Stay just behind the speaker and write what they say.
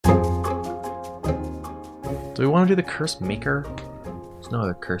Do we want to do the curse maker? There's no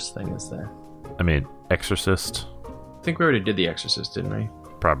other curse thing, is there? I mean, exorcist? I think we already did the exorcist, didn't we?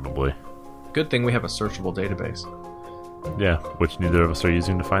 Probably. Good thing we have a searchable database. Yeah, which neither of us are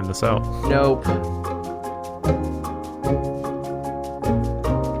using to find this out. Nope.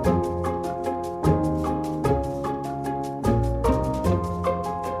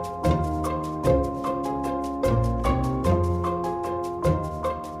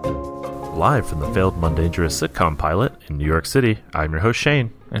 Live from the failed Mundangerous sitcom pilot in New York City, I'm your host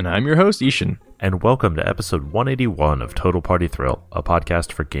Shane. And I'm your host, Ishan. And welcome to episode 181 of Total Party Thrill, a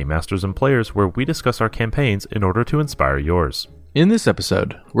podcast for game masters and players where we discuss our campaigns in order to inspire yours. In this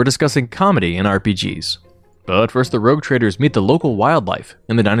episode, we're discussing comedy in RPGs. But first, the rogue traders meet the local wildlife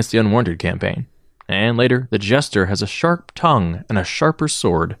in the Dynasty Unwarranted campaign. And later, the Jester has a sharp tongue and a sharper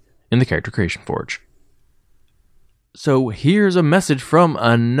sword in the Character Creation Forge. So here's a message from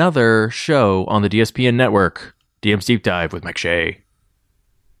another show on the DSPN network, DM's Deep Dive with Mike Shea.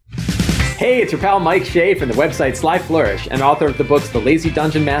 Hey, it's your pal Mike Shea from the website Sly Flourish and author of the books The Lazy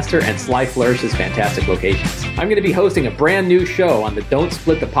Dungeon Master and Sly Flourish's Fantastic Locations. I'm going to be hosting a brand new show on the Don't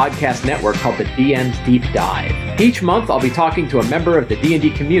Split the Podcast network called the DM's Deep Dive. Each month, I'll be talking to a member of the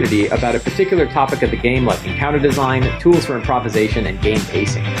D&D community about a particular topic of the game like encounter design, tools for improvisation, and game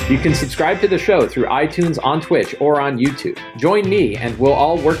pacing. You can subscribe to the show through iTunes, on Twitch, or on YouTube. Join me, and we'll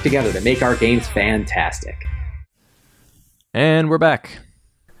all work together to make our games fantastic. And we're back.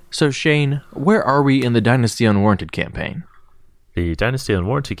 So Shane, where are we in the Dynasty Unwarranted campaign? The Dynasty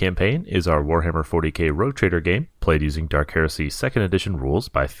Unwarranted campaign is our Warhammer 40k Rogue Trader game, played using Dark Heresy 2nd Edition rules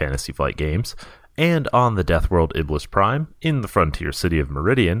by Fantasy Flight Games, and on the Death World Iblis Prime, in the frontier city of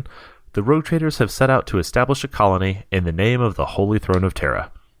Meridian, the Rogue Traders have set out to establish a colony in the name of the Holy Throne of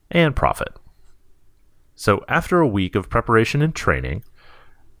Terra, and profit. So after a week of preparation and training,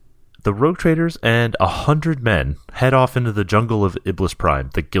 the Rogue Traders and 100 men head off into the jungle of Iblis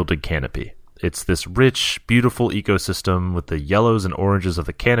Prime, the Gilded Canopy. It's this rich, beautiful ecosystem with the yellows and oranges of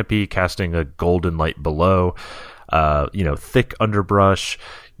the canopy casting a golden light below, thick underbrush,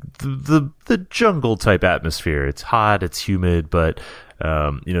 the jungle type atmosphere. It's hot, it's humid, but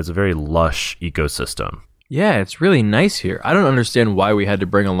it's a very lush ecosystem. Yeah, it's really nice here. I don't understand why we had to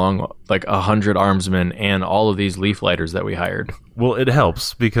bring along like 100 armsmen and all of these leaf lighters that we hired. Well, it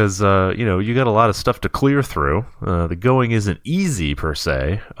helps because, you got a lot of stuff to clear through. The going isn't easy per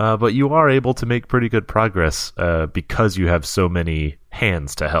se, but you are able to make pretty good progress because you have so many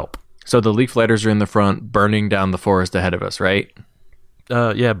hands to help. So the leaf lighters are in the front, burning down the forest ahead of us, right?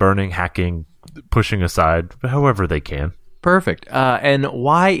 Burning, hacking, pushing aside, however they can. Perfect. And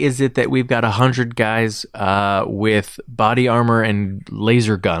why is it that we've got 100 guys with body armor and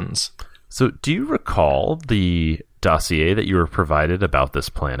laser guns? So do you recall the dossier that you were provided about this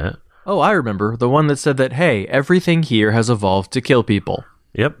planet? Oh, I remember. The one that said that, hey, everything here has evolved to kill people.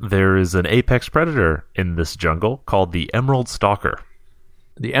 Yep, there is an apex predator in this jungle called the Emerald Stalker.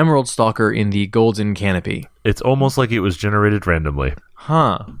 The Emerald Stalker in the Golden Canopy. It's almost like it was generated randomly.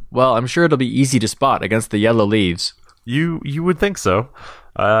 Huh. Well, I'm sure it'll be easy to spot against the yellow leaves. You would think so.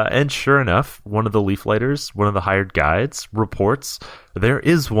 And sure enough, one of the leaf lighters, one of the hired guides, reports there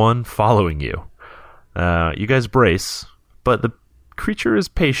is one following you. You guys brace, but the creature is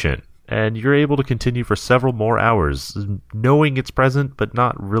patient, and you're able to continue for several more hours, knowing it's present, but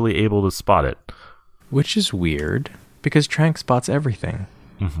not really able to spot it. Which is weird, because Trank spots everything.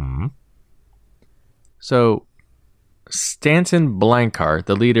 Mm-hmm. So, Stanton Blankheart,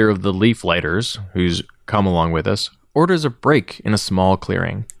 the leader of the leaf lighters, who's come along with us, orders a break in a small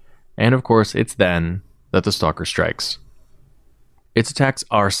clearing. And of course, it's then that the Stalker strikes. Its attacks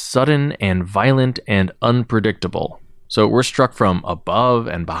are sudden and violent and unpredictable. So we're struck from above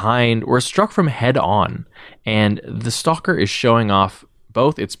and behind, we're struck from head on. And the Stalker is showing off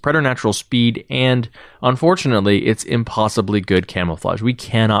both its preternatural speed and, unfortunately, its impossibly good camouflage. We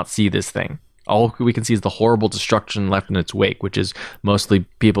cannot see this thing. All we can see is the horrible destruction left in its wake, which is mostly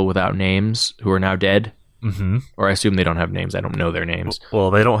people without names who are now dead. Mm-hmm. Or I assume they don't have names. I don't know their names.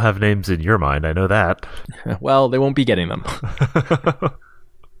 Well, they don't have names in your mind. I know that. Well, they won't be getting them.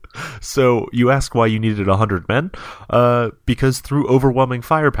 So you ask why you needed 100 men? Because through overwhelming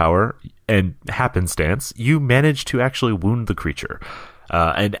firepower and happenstance, you managed to actually wound the creature.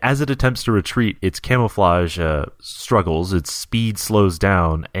 And as it attempts to retreat, its camouflage struggles, its speed slows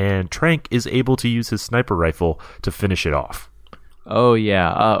down, and Trank is able to use his sniper rifle to finish it off. Oh,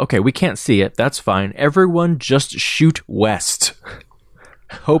 yeah. Okay, we can't see it. That's fine. Everyone just shoot west.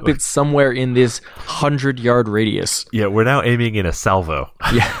 Hope it's somewhere in this 100-yard radius. Yeah, we're now aiming in a salvo.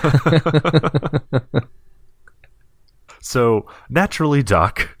 Yeah. So naturally,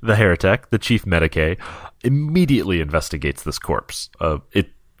 Doc, the Heretic, the chief Medicae, immediately investigates this corpse.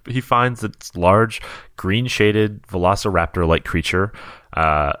 He finds its large, green-shaded, velociraptor-like creature,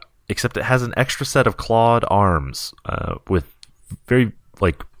 except it has an extra set of clawed arms with very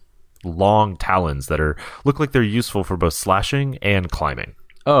long talons that look like they're useful for both slashing and climbing.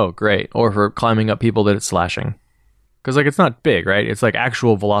 Oh, great. Or for climbing up people that it's slashing. Because it's not big, right? It's like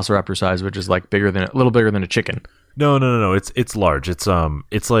actual velociraptor size, which is a little bigger than a chicken. No. It's large. It's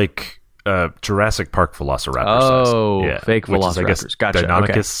like Jurassic Park velociraptor size. Oh, yeah. Fake velociraptors. Is, gotcha.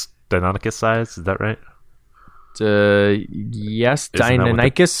 Deinonychus size. Is that right? Yes,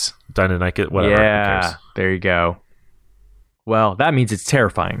 Deinonychus. Deinonychus, whatever. Yeah, there you go. Well, that means it's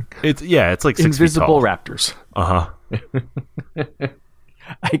terrifying. It's like 6 invisible feet tall. Raptors. Uh-huh.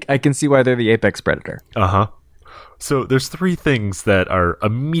 I can see why they're the apex predator. Uh-huh. So there's 3 things that are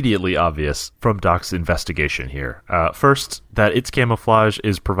immediately obvious from Doc's investigation here. First, that its camouflage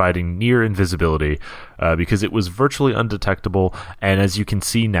is providing near invisibility because it was virtually undetectable, and as you can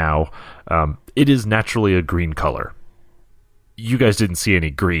see now, it is naturally a green color. You guys didn't see any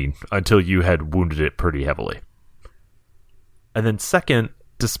green until you had wounded it pretty heavily. And then second,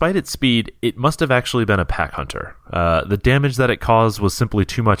 despite its speed, it must have actually been a pack hunter. The damage that it caused was simply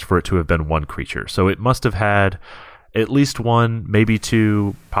too much for it to have been one creature, so it must have had at least 1, maybe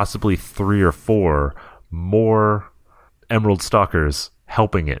 2, possibly 3 or 4 more Emerald Stalkers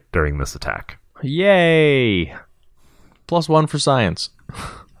helping it during this attack. Yay! +1 for science.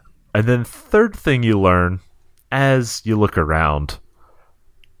 And then third thing you learn, as you look around,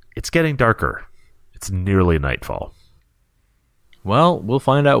 it's getting darker. It's nearly nightfall. Well, we'll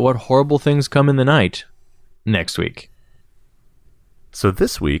find out what horrible things come in the night next week. So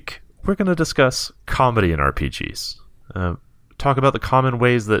this week, we're going to discuss comedy in RPGs. Talk about the common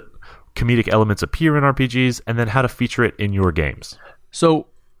ways that comedic elements appear in RPGs, and then how to feature it in your games. So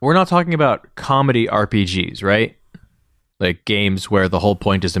we're not talking about comedy RPGs, right? Like games where the whole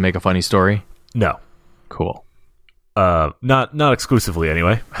point is to make a funny story? No. Cool. Not exclusively,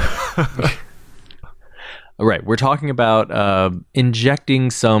 anyway. All right, we're talking about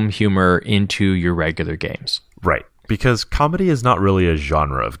injecting some humor into your regular games. Right. Because comedy is not really a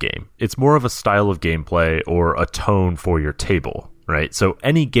genre of game. It's more of a style of gameplay or a tone for your table, right? So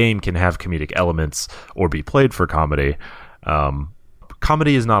any game can have comedic elements or be played for comedy.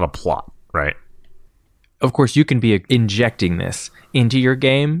 Comedy is not a plot, right? Of course, you can be injecting this into your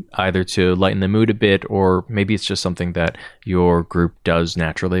game, either to lighten the mood a bit, or maybe it's just something that your group does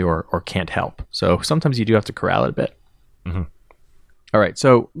naturally or can't help. So sometimes you do have to corral it a bit. Mm-hmm. All right,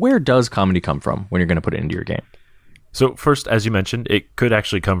 so where does comedy come from when you're going to put it into your game? So first, as you mentioned, it could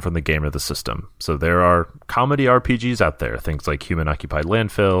actually come from the game or the system. So there are comedy RPGs out there, things like Human Occupied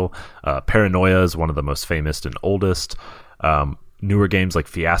Landfill, Paranoia is one of the most famous and oldest. Newer games like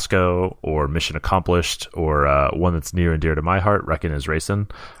Fiasco or Mission Accomplished, or one that's near and dear to my heart, Reckon is Racing.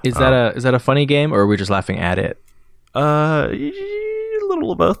 Is that a funny game, or are we just laughing at it? A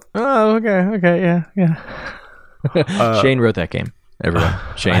little of both. Oh, okay, yeah. Shane wrote that game. Everyone,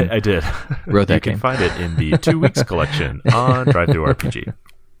 Shane. I did. Wrote that game. You can find it in the 2 Weeks collection on DriveThruRPG.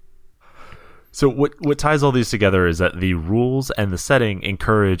 So what ties all these together is that the rules and the setting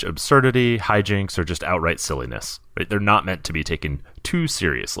encourage absurdity, hijinks, or just outright silliness. Right? They're not meant to be taken too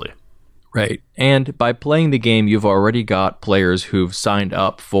seriously. Right. And by playing the game, you've already got players who've signed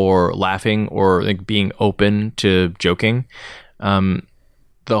up for laughing or being open to joking. The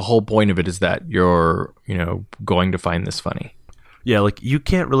whole point of it is that you're, going to find this funny. Yeah, you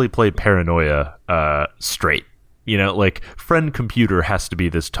can't really play Paranoia straight. Friend Computer has to be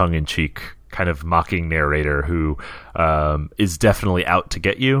this tongue-in-cheek kind of mocking narrator who is definitely out to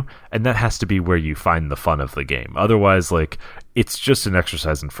get you, and that has to be where you find the fun of the game. Otherwise, it's just an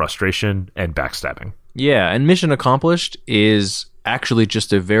exercise in frustration and backstabbing. Yeah, and Mission Accomplished is actually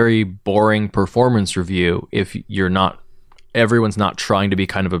just a very boring performance review if everyone's not trying to be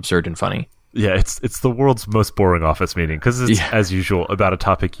kind of absurd and funny. Yeah, it's the world's most boring office meeting because it's, as usual, about a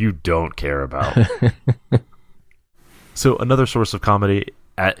topic you don't care about. So another source of comedy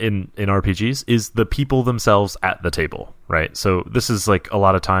in RPGs is the people themselves at the table, right? So this is a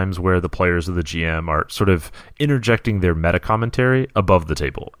lot of times where the players of the GM are sort of interjecting their meta commentary above the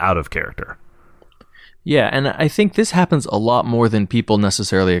table, out of character. Yeah, and I think this happens a lot more than people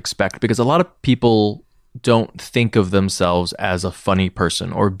necessarily expect, because a lot of people don't think of themselves as a funny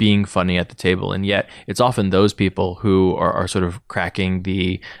person or being funny at the table, and yet it's often those people who are sort of cracking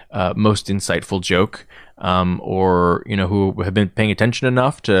the most insightful joke, or who have been paying attention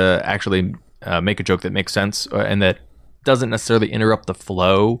enough to actually make a joke that makes sense and that doesn't necessarily interrupt the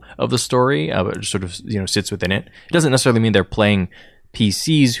flow of the story. It just sort of sits within it. It doesn't necessarily mean they're playing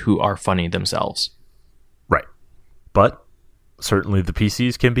PCs who are funny themselves. Right. But certainly the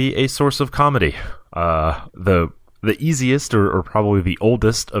PCs can be a source of comedy. The easiest or probably the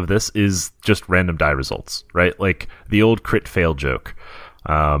oldest of this is just random die results, right? Like the old crit fail joke.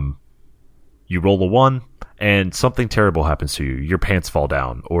 You roll a 1 and something terrible happens to you. Your pants fall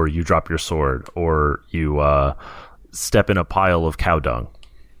down, or you drop your sword, or you step in a pile of cow dung.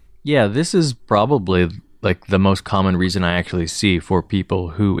 Yeah, this is probably like the most common reason I actually see for people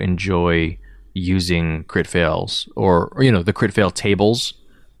who enjoy using crit fails or the crit fail tables.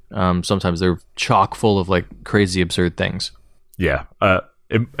 Sometimes they're chock full of like crazy absurd things. Yeah.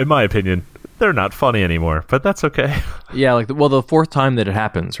 In my opinion, they're not funny anymore, but that's okay. Yeah, like the fourth time that it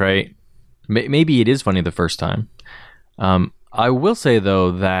happens, right? Maybe it is funny the first time. I will say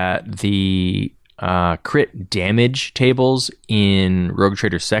though that the crit damage tables in Rogue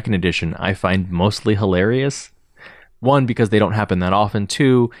Trader 2nd Edition I find mostly hilarious. One, because they don't happen that often.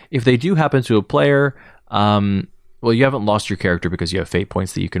 Two, if they do happen to a player, well, you haven't lost your character because you have fate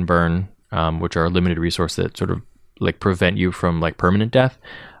points that you can burn, which are a limited resource that sort of like prevent you from like permanent death,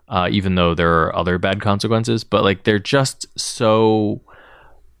 even though there are other bad consequences. But like they're just so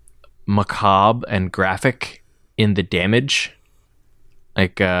macabre and graphic in the damage.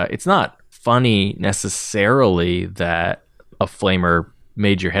 Like it's not funny necessarily that a flamer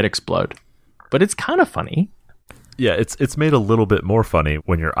made your head explode, but it's kind of funny. Yeah, it's made a little bit more funny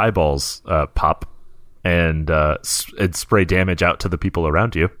when your eyeballs pop and spray damage out to the people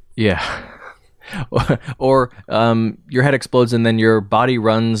around you. Yeah. Or your head explodes and then your body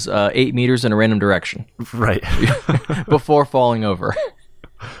runs 8 meters in a random direction. Right. Before falling over.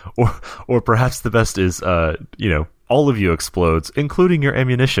 Or perhaps the best is, all of you explodes, including your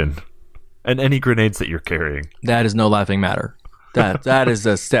ammunition and any grenades that you're carrying. That is no laughing matter. That is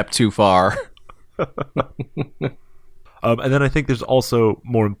a step too far. And then I think there's also,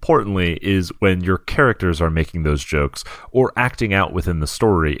 more importantly, is when your characters are making those jokes or acting out within the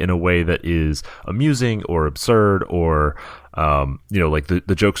story in a way that is amusing or absurd or, like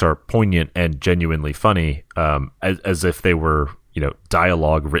the jokes are poignant and genuinely funny, as if they were,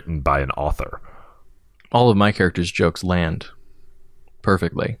 dialogue written by an author. All of my characters' jokes land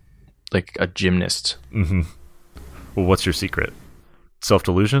perfectly, like a gymnast. Mm-hmm. Well, what's your secret?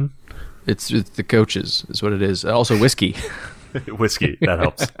 Self-delusion? It's the coaches is what it is. Also whiskey. Whiskey, that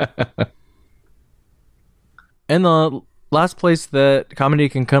helps. And the last place that comedy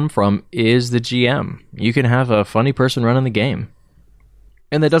can come from is the GM. You can have a funny person running the game.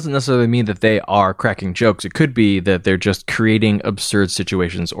 And that doesn't necessarily mean that they are cracking jokes. It could be that they're just creating absurd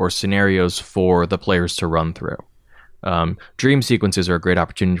situations or scenarios for the players to run through. Dream sequences are a great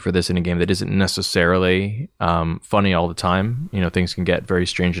opportunity for this in a game that isn't necessarily funny all the time. Things can get very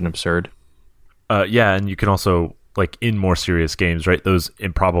strange and absurd. Yeah, and you can also, like in more serious games, right? Those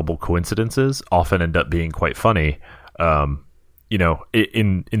improbable coincidences often end up being quite funny. In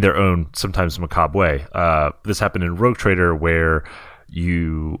their own sometimes macabre way. This happened in Rogue Trader where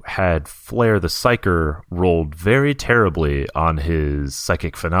you had Flair the Psyker rolled very terribly on his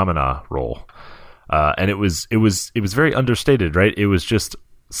Psychic Phenomena roll. And it was very understated, right? It was just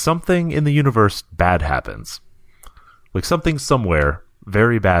something in the universe bad happens. Like something somewhere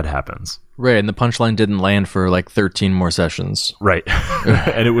very bad happens. Right, and the punchline didn't land for like 13 more sessions. Right.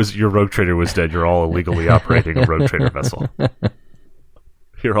 And it was your Rogue Trader was dead. You're all illegally operating a Rogue Trader vessel.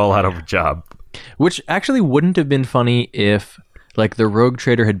 You're all out of a job. Which actually wouldn't have been funny if like the Rogue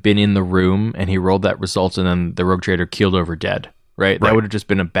Trader had been in the room and he rolled that result and then the Rogue Trader keeled over dead. Right? That would have just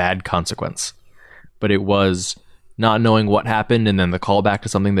been a bad consequence. But it was not knowing what happened and then the callback to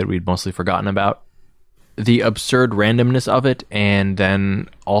something that we'd mostly forgotten about. The absurd randomness of it, and then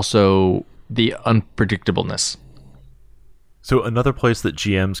also the unpredictableness. So another place that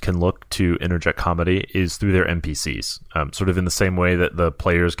GMs can look to interject comedy is through their NPCs. Sort of in the same way that the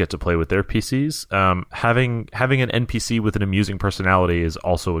players get to play with their PCs. Having an NPC with an amusing personality is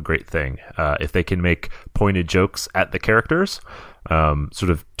also a great thing. If they can make pointed jokes at the characters, sort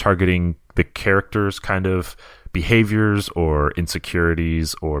of targeting the characters' kind of behaviors or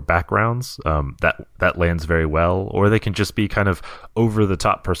insecurities or backgrounds, that lands very well. Or they can just be kind of over the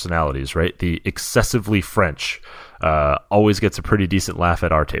top personalities, right? The excessively French always gets a pretty decent laugh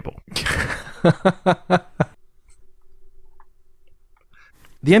at our table.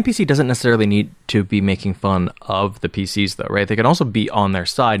 The NPC doesn't necessarily need to be making fun of the PCs, though, right? They can also be on their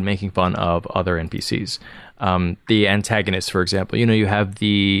side making fun of other NPCs. The antagonist, for example, you have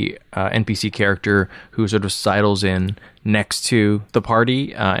the NPC character who sort of sidles in next to the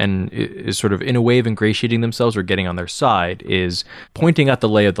party and is sort of, in a way of ingratiating themselves or getting on their side, is pointing out the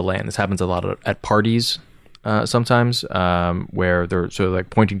lay of the land. This happens a lot at parties sometimes, where they're sort of like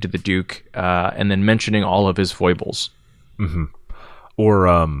pointing to the Duke and then mentioning all of his foibles. Mm-hmm. Or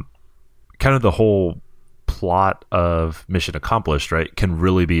kind of the whole plot of Mission Accomplished, right, can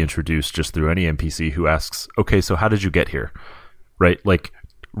really be introduced just through any NPC who asks, okay, so how did you get here? Right? Like,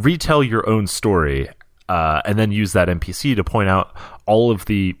 retell your own story and then use that NPC to point out all of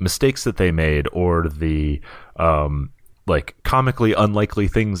the mistakes that they made or the like comically unlikely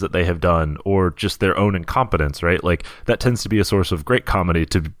things that they have done or just their own incompetence, right? Like, that tends to be a source of great comedy,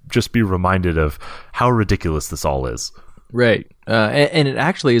 to just be reminded of how ridiculous this all is. Right. And it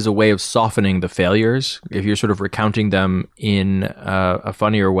actually is a way of softening the failures. If you're sort of recounting them in a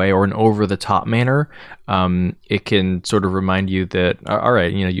funnier way or an over-the-top manner, it can sort of remind you that, all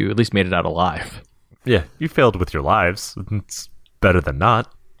right, you at least made it out alive. Yeah, you failed with your lives. It's better than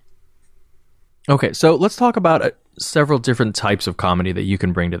not. Okay, so let's talk about several different types of comedy that you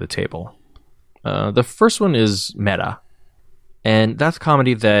can bring to the table. The first one is meta. And that's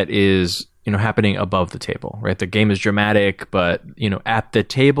comedy that is happening above the table, right? The game is dramatic, but, at the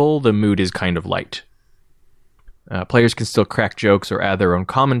table, the mood is kind of light. Players can still crack jokes or add their own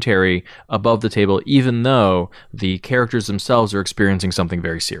commentary above the table, even though the characters themselves are experiencing something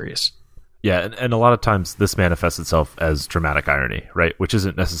very serious. Yeah, and a lot of times this manifests itself as dramatic irony, right? Which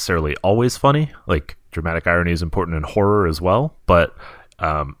isn't necessarily always funny. Like, dramatic irony is important in horror as well, but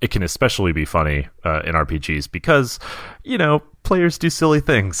it can especially be funny in RPGs because, players do silly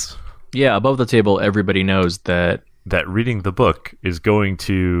things. Yeah, above the table, everybody knows that reading the book is going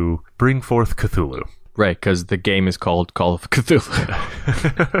to bring forth Cthulhu. Right, because the game is called Call of Cthulhu.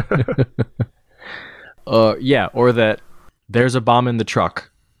 Yeah, or that there's a bomb in the truck.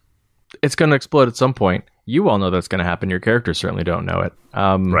 It's going to explode at some point. You all know that's going to happen. Your characters certainly don't know it.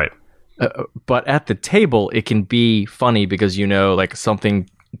 Right. But at the table, it can be funny because like something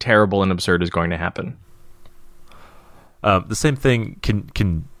terrible and absurd is going to happen. The same thing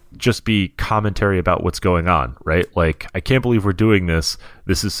can just be commentary about what's going on, right? Like, I can't believe we're doing this.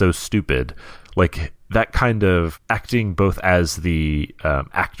 This is so stupid. Like, that kind of acting both as the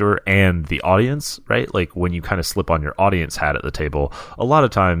actor and the audience, right? Like, when you kind of slip on your audience hat at the table, a lot of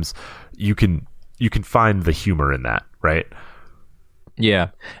times you can find the humor in that, right? Yeah.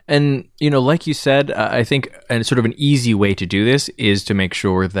 And, like you said, I think sort of an easy way to do this is to make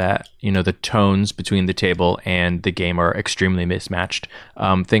sure that, the tones between the table and the game are extremely mismatched.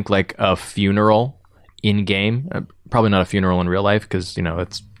 Think like a funeral in game, probably not a funeral in real life because,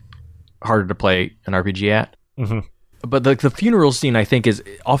 it's harder to play an RPG at. Mm-hmm. But the funeral scene, I think, is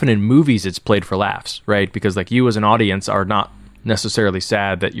often in movies, it's played for laughs, right? Because like you as an audience are not necessarily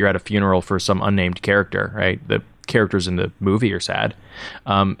sad that you're at a funeral for some unnamed character, right? The characters in the movie are sad,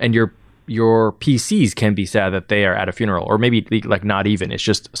 and your PCs can be sad that they are at a funeral, or maybe like not even, it's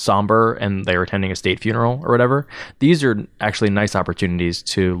just somber and they're attending a state funeral or whatever. These are actually nice opportunities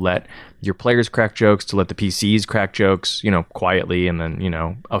to let your players crack jokes, to let the PCs crack jokes, quietly, and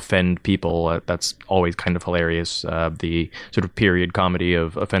then offend people. That's always kind of hilarious, the sort of period comedy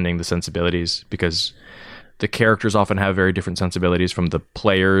of offending the sensibilities, because the characters often have very different sensibilities from the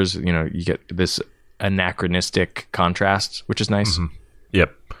players. You get this anachronistic contrast, which is nice. Mm-hmm.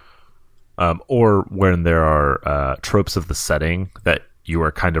 Yep. Or when there are tropes of the setting that you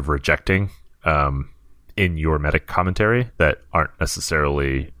are kind of rejecting in your meta commentary that aren't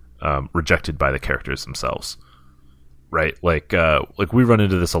necessarily rejected by the characters themselves, right? Like we run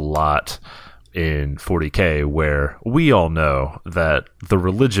into this a lot in 40K, where we all know that the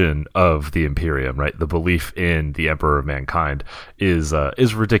religion of the Imperium, right, the belief in the Emperor of Mankind, is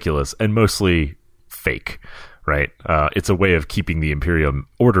ridiculous and mostly fake, right? It's a way of keeping the Imperium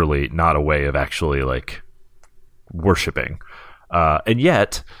orderly, not a way of actually like worshipping. And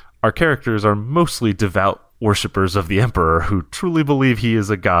yet, our characters are mostly devout worshippers of the Emperor who truly believe he is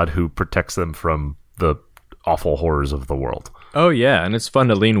a god who protects them from the awful horrors of the world. Oh, yeah, and it's fun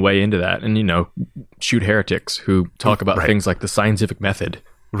to lean way into that and, shoot heretics who talk about things like the scientific method.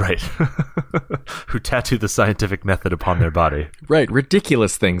 Right. Who tattoo the scientific method upon their body. Right,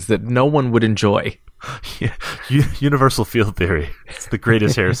 ridiculous things that no one would enjoy. Yeah. Universal field theory. It's the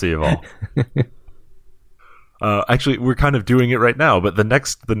greatest heresy of all. Actually, we're kind of doing it right now, but the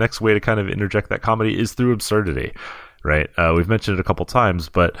next way to kind of interject that comedy is through absurdity, right? We've mentioned it a couple times,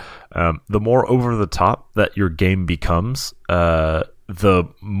 but the more over the top that your game becomes, the the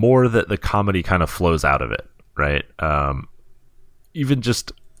more that the comedy kind of flows out of it, right? Even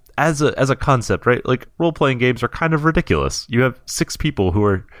just as a concept, right? Like, role-playing games are kind of ridiculous. You have 6 people who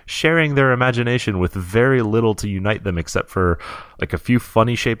are sharing their imagination with very little to unite them except for like a few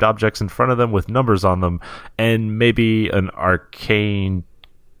funny shaped objects in front of them with numbers on them, and maybe an arcane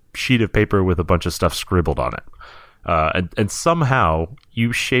sheet of paper with a bunch of stuff scribbled on it. And somehow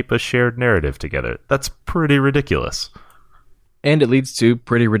you shape a shared narrative together. That's pretty ridiculous. And it leads to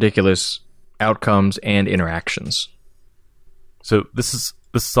pretty ridiculous outcomes and interactions. So this is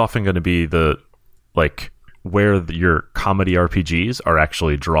often going to be the, like, where your comedy RPGs are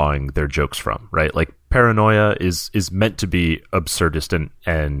actually drawing their jokes from, right? Like, Paranoia is meant to be absurdist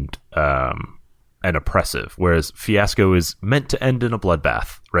and oppressive, whereas Fiasco is meant to end in a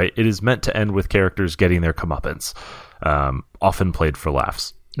bloodbath, right? It is meant to end with characters getting their comeuppance, often played for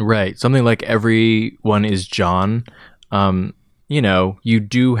laughs. Right. Something like Everyone is John. You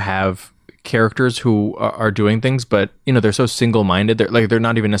do have characters who are doing things, but they're so single-minded. They're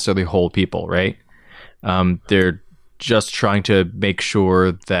not even necessarily whole people, right? They're just trying to make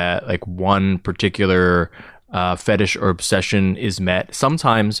sure that like one particular fetish or obsession is met.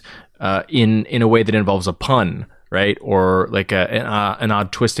 Sometimes in a way that involves a pun, right? Or like an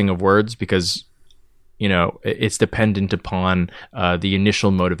odd twisting of words, because it's dependent upon the initial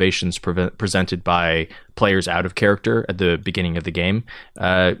motivations presented by players out of character at the beginning of the game.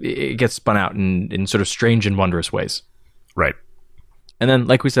 It gets spun out in sort of strange and wondrous ways. Right. And then,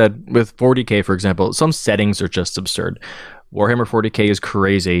 like we said, with 40K, for example, some settings are just absurd. Warhammer 40K is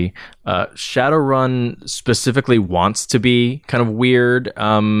crazy. Shadowrun specifically wants to be kind of weird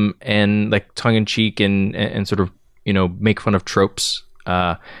and like tongue-in-cheek and sort of, make fun of tropes.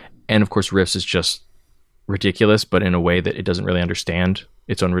 And of course, Rifts is just ridiculous, but in a way that it doesn't really understand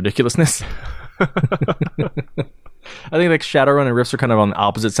its own ridiculousness. I think like Shadowrun and Rifts are kind of on the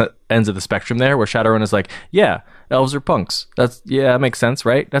opposite ends of the spectrum there, where Shadowrun is like, yeah, elves are punks. That makes sense,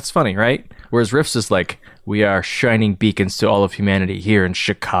 right? That's funny, right? Whereas Rifts is like, we are shining beacons to all of humanity here in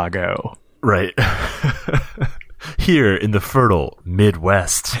Chicago. Right. Here in the fertile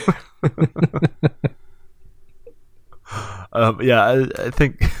Midwest. I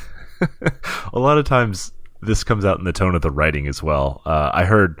think a lot of times this comes out in the tone of the writing as well. I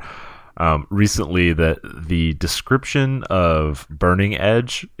heard recently that the description of Burning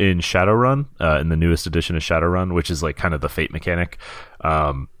Edge in Shadowrun, in the newest edition of Shadowrun, which is like kind of the fate mechanic,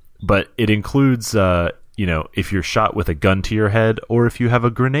 but it includes, if you're shot with a gun to your head or if you have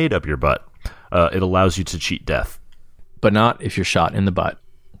a grenade up your butt, it allows you to cheat death. But not if you're shot in the butt.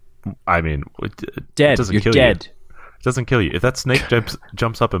 I mean, dead. It doesn't You're kill dead. You. It doesn't kill you. If that snake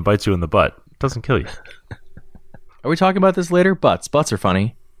jumps up and bites you in the butt, it doesn't kill you. Are we talking about this later? Butts are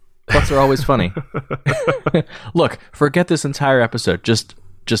funny. Butts are always funny. Look, forget this entire episode. Just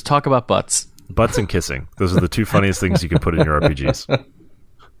talk about butts. Butts and kissing. Those are the two funniest things you can put in your RPGs.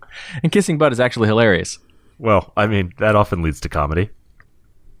 And kissing butt is actually hilarious. Well, I mean, that often leads to comedy.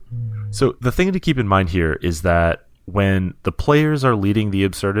 So the thing to keep in mind here is that when the players are leading the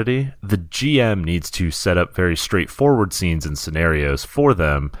absurdity, the GM needs to set up very straightforward scenes and scenarios for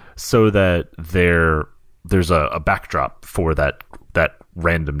them so that there's a backdrop for that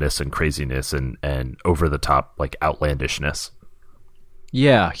randomness and craziness and over-the-top, like, outlandishness.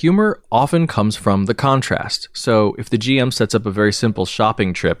 Yeah, humor often comes from the contrast. So if the GM sets up a very simple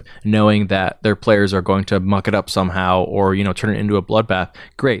shopping trip, knowing that their players are going to muck it up somehow or, turn it into a bloodbath,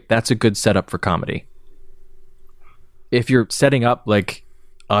 great, that's a good setup for comedy. If you're setting up like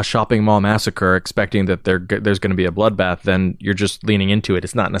a shopping mall massacre expecting that there's going to be a bloodbath, then you're just leaning into it.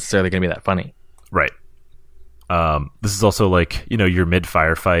 It's not necessarily going to be that funny. Right. This is also like, you're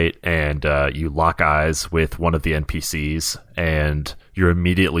mid-firefight and you lock eyes with one of the NPCs and you're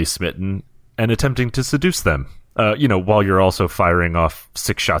immediately smitten and attempting to seduce them, while you're also firing off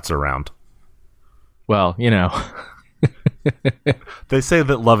 6 shots a round. Well, They say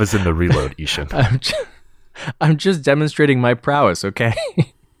that love is in the reload, Ishan. I'm just demonstrating my prowess, okay?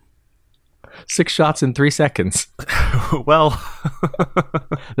 6 shots in 3 seconds. Well,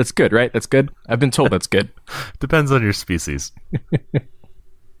 that's good, right? That's good. I've been told that's good. Depends on your species.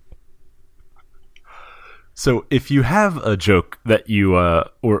 So if you have a joke that you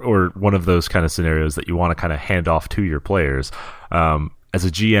or one of those kind of scenarios that you want to kind of hand off to your players, as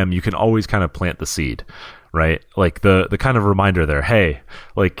a GM, you can always kind of plant the seed, right? Like the kind of reminder there, hey,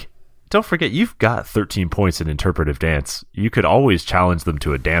 like, don't forget you've got 13 points in interpretive dance. You could always challenge them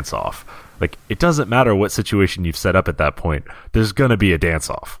to a dance off. Like, it doesn't matter what situation you've set up at that point. There's going to be a dance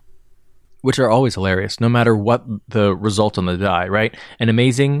off. Which are always hilarious, no matter what the result on the die, right? An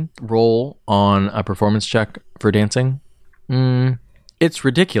amazing roll on a performance check for dancing. It's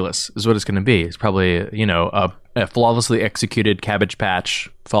ridiculous, is what it's going to be. It's probably, a flawlessly executed Cabbage Patch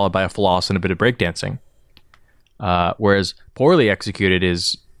followed by a floss and a bit of breakdancing. Whereas poorly executed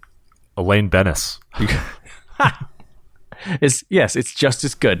is Elaine Bennis. It's just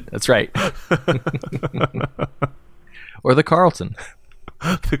as good. That's right. Or the Carlton.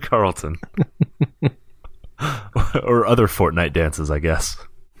 The Carlton. Or other Fortnite dances, I guess.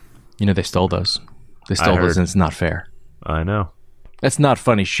 They stole those. They stole those, and it's not fair. I know. That's not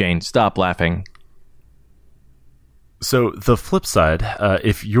funny, Shane. Stop laughing. So the flip side,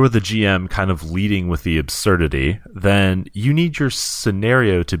 if you're the GM kind of leading with the absurdity, then you need your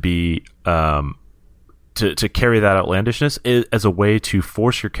scenario to be to carry that outlandishness as a way to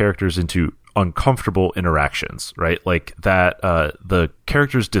force your characters into uncomfortable interactions, right? Like that, the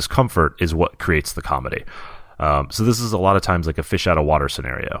character's discomfort is what creates the comedy. So this is a lot of times like a fish out of water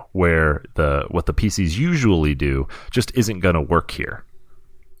scenario where what the PCs usually do just isn't going to work here.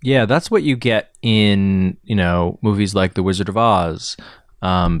 Yeah, that's what you get in, movies like The Wizard of Oz,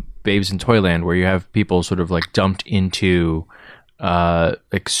 Babes in Toyland, where you have people sort of like dumped into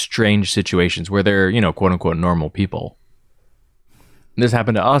like strange situations where they're, quote unquote, normal people. And this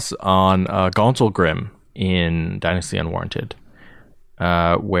happened to us on Gauntlgrim in Dynasty Unwarranted,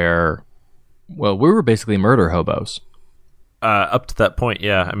 where, we were basically murder hobos. Up to that point,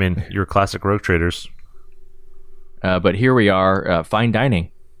 yeah. I mean, you're classic rogue traders. But here we are, fine dining.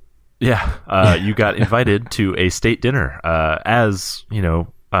 Yeah, you got invited to a state dinner. As,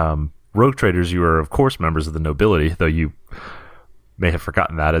 rogue traders, you are, of course, members of the nobility, though you may have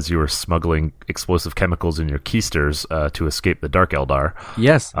forgotten that as you were smuggling explosive chemicals in your keisters to escape the Dark Eldar.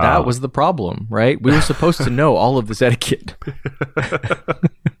 Yes, that was the problem, right? We were supposed to know all of this etiquette.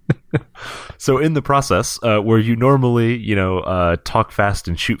 So in the process, where you normally, talk fast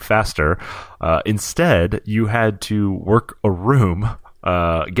and shoot faster, instead you had to work a room,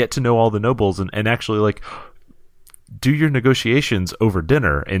 get to know all the nobles, and actually like do your negotiations over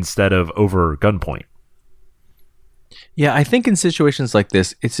dinner instead of over gunpoint. Yeah, I think in situations like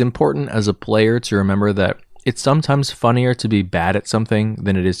this, it's important as a player to remember that it's sometimes funnier to be bad at something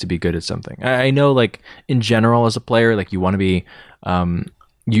than it is to be good at something. I know, like, in general, as a player, like, you want to be,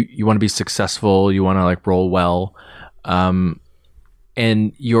 you want to be successful, you want to, like, roll well, and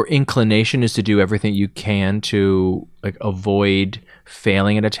your inclination is to do everything you can to, like, avoid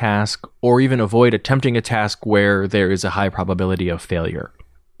failing at a task, or even avoid attempting a task where there is a high probability of failure.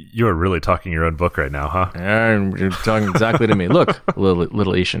 You're really talking your own book right now, huh? You're talking exactly to me. Look,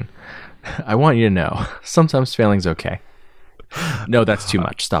 little Ishan, I want you to know, sometimes failing's okay. No, that's too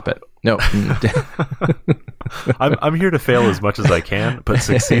much. Stop it. No. I'm here to fail as much as I can, but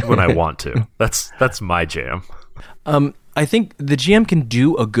succeed when I want to. That's my jam. I think the GM can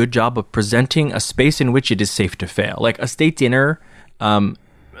do a good job of presenting a space in which it is safe to fail. Like a state dinner,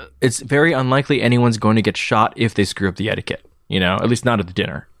 it's very unlikely anyone's going to get shot if they screw up the etiquette, at least not at the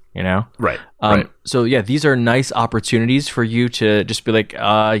dinner. Right. So yeah, these are nice opportunities for you to just be like,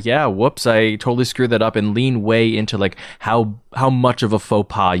 yeah, whoops, I totally screwed that up, and lean way into like how much of a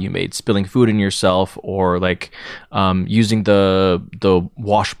faux pas you made, spilling food in yourself, or like using the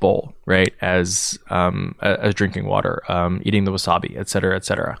wash bowl, right, as drinking water, eating the wasabi, et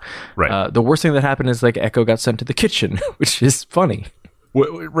cetera. Right. The worst thing that happened is like Echo got sent to the kitchen, which is funny.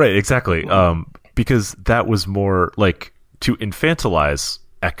 Right. Exactly. Because that was more like to infantilize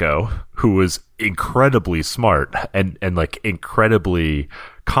Echo, who was incredibly smart and like incredibly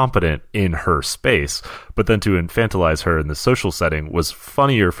competent in her space, but then to infantilize her in the social setting was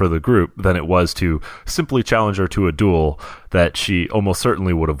funnier for the group than it was to simply challenge her to a duel that she almost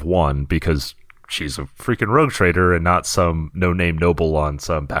certainly would have won because she's a freaking rogue trader and not some no-name noble on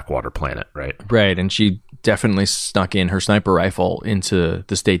some backwater planet, right? Right, and she definitely snuck in her sniper rifle into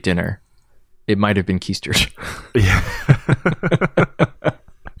the state dinner. It might have been keistered. Yeah.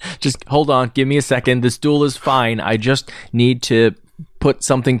 Just hold on, give me a second. This duel is fine. I just need to put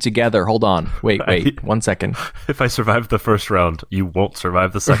something together. Hold on. Wait, 1 second. If I survive the first round, you won't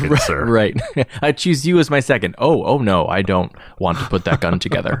survive the second, sir. Right. I choose you as my second. Oh no, I don't want to put that gun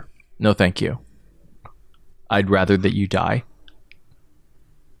together. No, thank you. I'd rather that you die.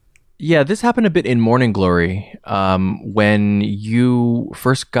 Yeah, this happened a bit in Morning Glory, when you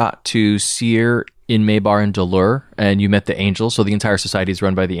first got to Seer in Maybar and Delur, and you met the Angels. So the entire society is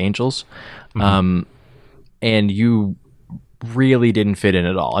run by the Angels. Mm-hmm. And you really didn't fit in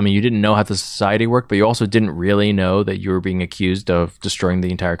at all. I mean, you didn't know how the society worked, but you also didn't really know that you were being accused of destroying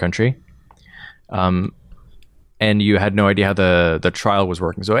the entire country. And and you had no idea how the trial was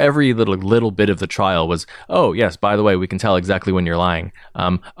working. So every little bit of the trial was, oh yes, by the way, we can tell exactly when you're lying.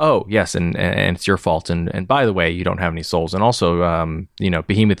 Oh yes, and it's your fault. And by the way, you don't have any souls. And also,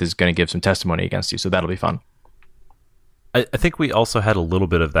 Behemoth is going to give some testimony against you, so that'll be fun. I think we also had a little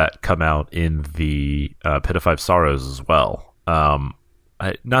bit of that come out in the Pit of Five Sorrows as well.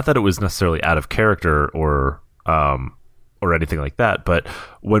 Not that it was necessarily out of character or anything like that, but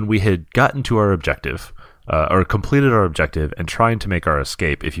when we had gotten to our objective, or completed our objective and trying to make our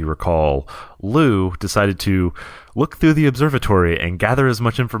escape, if you recall, Lou decided to look through the observatory and gather as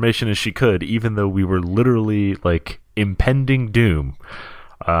much information as she could, even though we were literally like impending doom.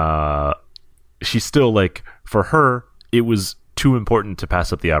 She still, like, for her, it was too important to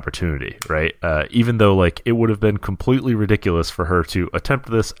pass up the opportunity, right? Even though, like, it would have been completely ridiculous for her to attempt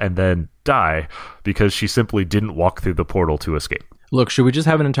this and then die because she simply didn't walk through the portal to escape. Look, should we just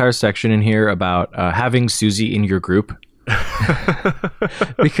have an entire section in here about having Susie in your group?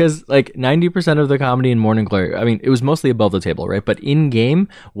 Because like 90% of the comedy in Morning Glory, I mean, it was mostly above the table, right? But in game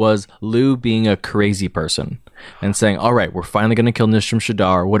was Lou being a crazy person and saying, all right, we're finally going to kill Nishram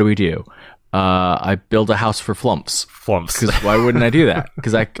Shadar. What do we do? I build a house for Flumps. Because why wouldn't I do that?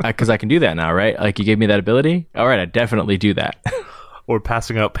 Because I can do that now, right? Like, you gave me that ability? All right, I definitely do that. Or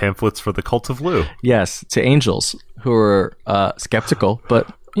passing out pamphlets for the Cult of Lou. Yes, to angels who are skeptical, but,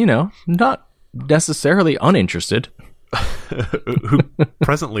 not necessarily uninterested. Who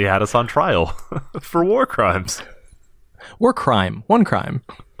presently had us on trial for war crimes. War crime. One crime.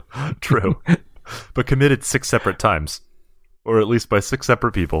 True. But committed 6 separate times. Or at least by 6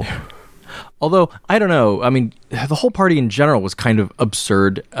 separate people. Although, I don't know. I mean, the whole party in general was kind of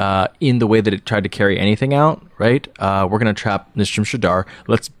absurd in the way that it tried to carry anything out, right? We're going to trap Nishram Shadar.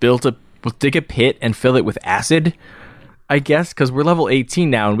 Let's dig a pit and fill it with acid, I guess, because we're level 18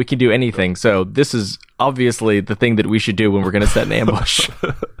 now and we can do anything. So this is obviously the thing that we should do when we're going to set an ambush.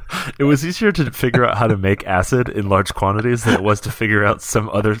 It was easier to figure out how to make acid in large quantities than it was to figure out some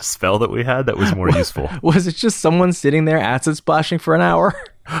other spell that we had that was more useful. Was it just someone sitting there acid splashing for an hour?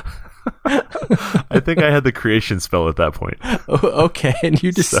 I think I had the creation spell at that point. Oh, okay, and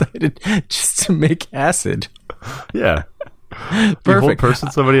you decided just to make acid. Yeah. Perfect. You hold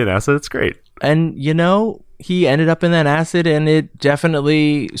person somebody in acid, it's great. And, he ended up in that acid and it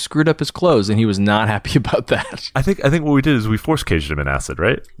definitely screwed up his clothes and he was not happy about that. I think what we did is we force caged him in acid,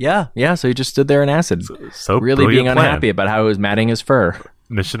 right? Yeah, so he just stood there in acid. So really being unhappy about how it was matting his fur.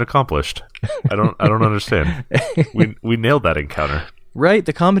 Mission accomplished. I don't understand. We nailed that encounter. Right,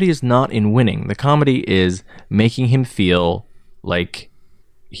 the comedy is not in winning. The comedy is making him feel like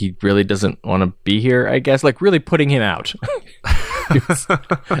he really doesn't want to be here, I guess. Like, really putting him out.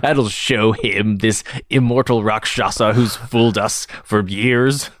 That'll show him, this immortal Rakshasa who's fooled us for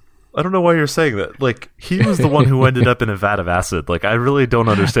years. I don't know why you're saying that. Like, he was the one who ended up in a vat of acid. Like, I really don't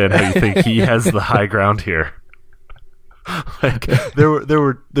understand how you think he has the high ground here. Like, there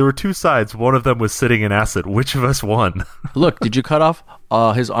were 2 sides. One of them was sitting in acid. Which of us won? Look, did you cut off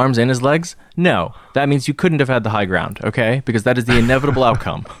his arms and his legs? No. That means you couldn't have had the high ground, okay? Because that is the inevitable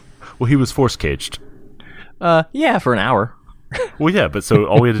outcome. Well, he was force caged. Yeah, for an hour. Well, yeah, but so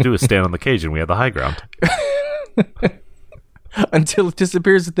all we had to do was stand on the cage and we had the high ground. Until it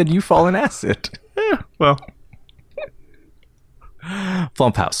disappears, then you fall in acid. Yeah, well.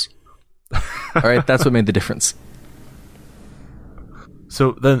 Flump house. All right, that's what made the difference.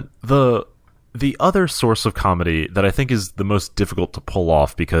 So then the other source of comedy that I think is the most difficult to pull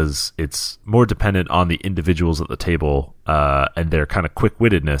off because it's more dependent on the individuals at the table and their kind of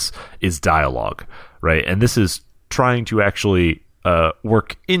quick-wittedness is dialogue, right? And this is trying to actually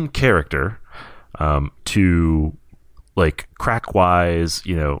work in character to, like, crack wise,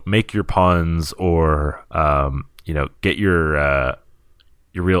 make your puns or get your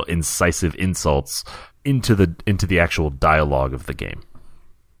real incisive insults into the actual dialogue of the game.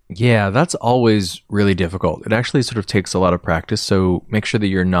 Yeah, that's always really difficult. It actually sort of takes a lot of practice, so make sure that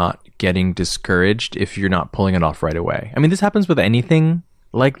you're not getting discouraged if you're not pulling it off right away. I mean, this happens with anything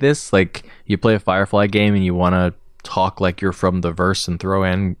like this. Like, you play a Firefly game and you want to talk like you're from the verse and throw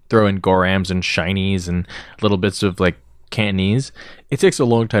in Gorams and Shinies and little bits of, like, Cantonese. It takes a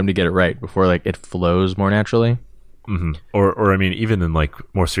long time to get it right before, like, it flows more naturally. Mm-hmm. Or I mean, even in, like,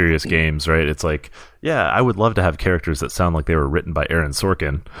 more serious games, right? It's like, yeah, I would love to have characters that sound like they were written by Aaron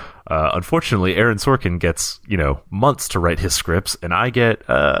Sorkin. Unfortunately, Aaron Sorkin gets, months to write his scripts, and I get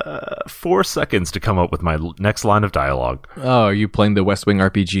 4 seconds to come up with my next line of dialogue. Oh, are you playing the West Wing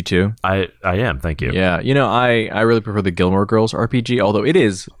RPG too? I am, thank you. Yeah, I really prefer the Gilmore Girls RPG, although it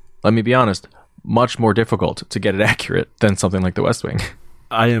is, let me be honest, much more difficult to get it accurate than something like the West Wing.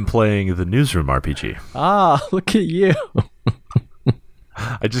 I am playing the Newsroom RPG. Ah, look at you.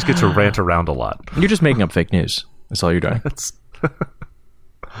 I just get to rant around a lot. You're just making up fake news. That's all you're doing. That's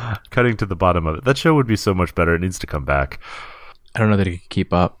cutting to the bottom of it. That show would be so much better. It needs to come back. I don't know that he could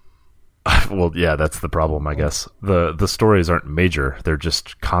keep up. Well, yeah, that's the problem, I guess. The stories aren't major. They're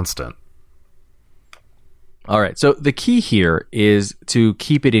just constant. All right. So the key here is to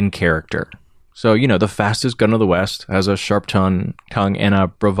keep it in character. So, the fastest gun of the West has a sharp tongue and a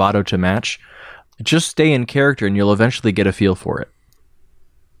bravado to match. Just stay in character and you'll eventually get a feel for it.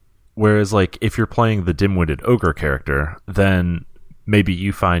 Whereas, like, if you're playing the dim-witted ogre character, then maybe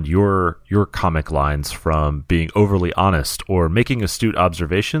you find your comic lines from being overly honest or making astute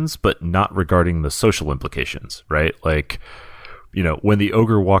observations, but not regarding the social implications, right? Like, when the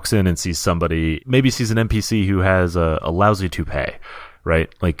ogre walks in and sees somebody, maybe sees an NPC who has a lousy toupee,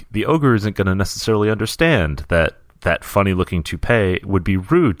 right? Like, the ogre isn't going to necessarily understand that funny-looking toupee would be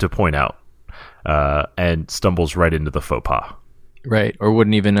rude to point out, and stumbles right into the faux pas. Right, or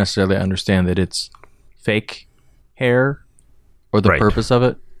wouldn't even necessarily understand that it's fake hair or the purpose of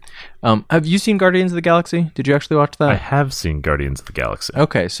it. Have you seen Guardians of the Galaxy? Did you actually watch that? I have seen Guardians of the Galaxy.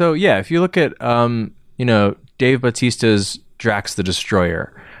 Okay, so yeah, if you look at Dave Bautista's Drax the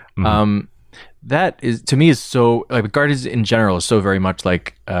Destroyer, that is, to me, is so, like, Guardians in general is so very much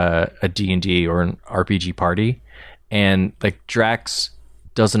like a D&D or an RPG party, and like Drax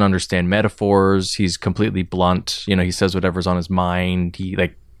doesn't understand metaphors. He's completely blunt. He says whatever's on his mind. He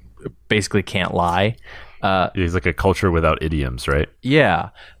like basically can't lie. He's like a culture without idioms, right? Yeah.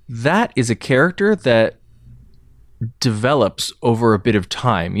 That is a character that develops over a bit of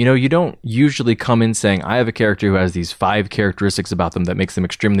time. You don't usually come in saying, I have a character who has these 5 characteristics about them that makes them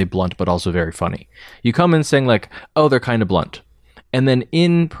extremely blunt, but also very funny. You come in saying like, oh, they're kind of blunt. And then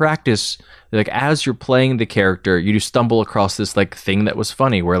in practice, like as you're playing the character, you just stumble across this like thing that was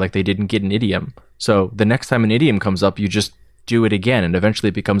funny where like they didn't get an idiom. So the next time an idiom comes up, you just do it again, and eventually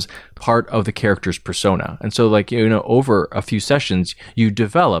it becomes part of the character's persona. And so like, over a few sessions, you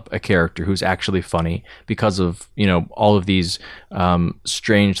develop a character who's actually funny because of, all of these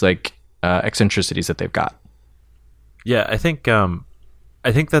strange like eccentricities that they've got. Yeah, I think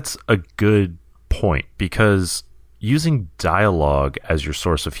that's a good point, because using dialogue as your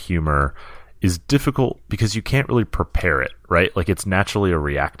source of humor is difficult because you can't really prepare it, right? Like, it's naturally a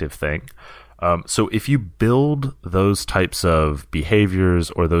reactive thing. So if you build those types of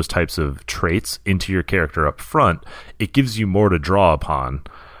behaviors or those types of traits into your character up front, it gives you more to draw upon,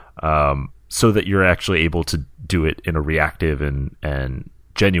 so that you're actually able to do it in a reactive and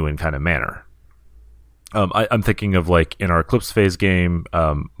genuine kind of manner. I'm thinking of, like, in our Eclipse Phase game,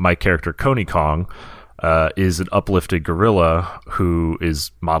 my character Coney Kong is an uplifted gorilla who is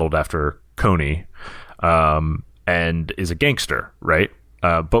modeled after Coney, and is a gangster, right?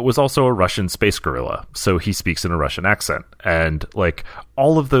 But was also a Russian space gorilla, so he speaks in a Russian accent. And like,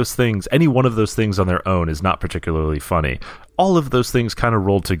 all of those things, any one of those things on their own is not particularly funny. All of those things kind of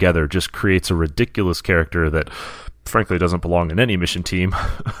rolled together just creates a ridiculous character that frankly doesn't belong in any mission team,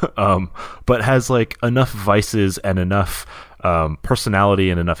 but has like enough vices and enough personality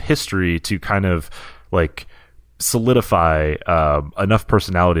and enough history to kind of like solidify enough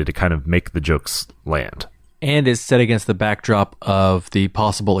personality to kind of make the jokes land. And is set against the backdrop of the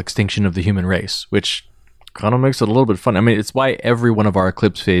possible extinction of the human race, which kind of makes it a little bit fun. I mean, it's why every one of our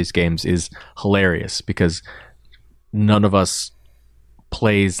Eclipse Phase games is hilarious, because none of us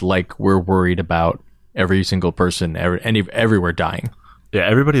plays like we're worried about every single person everywhere dying. Yeah,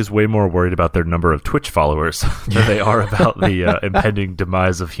 everybody is way more worried about their number of Twitch followers than they are about the impending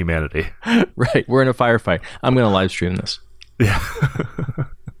demise of humanity. Right, we're in a firefight. I'm going to live stream this. Yeah.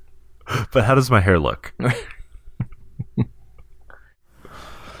 But how does my hair look?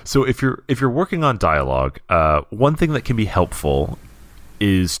 So if you're working on dialogue, one thing that can be helpful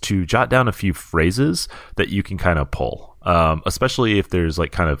is to jot down a few phrases that you can kind of pull, especially if there's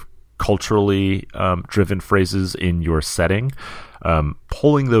like kind of culturally driven phrases in your setting.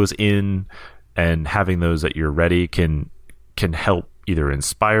 Pulling those in and having those at your ready can help either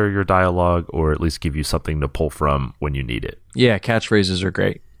inspire your dialogue or at least give you something to pull from when you need it. Yeah, catchphrases are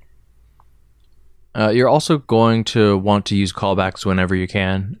great. You're also going to want to use callbacks whenever you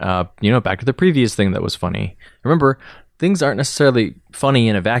can. Back to the previous thing that was funny. Remember, things aren't necessarily funny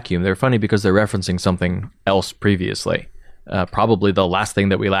in a vacuum. They're funny because they're referencing something else previously. Probably the last thing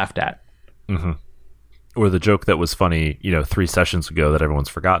that we laughed at. Mm-hmm. Or the joke that was funny, 3 sessions ago that everyone's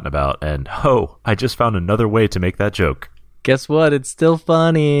forgotten about. And, I just found another way to make that joke. Guess what? It's still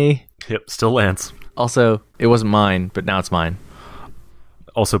funny. Yep, still lands. Also, it wasn't mine, but now it's mine.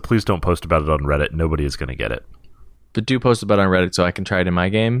 Also, please don't post about it on Reddit. Nobody is going to get it. but do post about it on Reddit so I can try it in my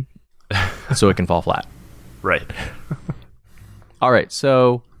game so it can fall flat. Right. All right,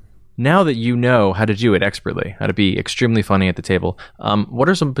 so now that you know how to do it expertly, how to be extremely funny at the table, what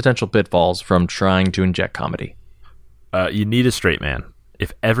are some potential pitfalls from trying to inject comedy? You need a straight man.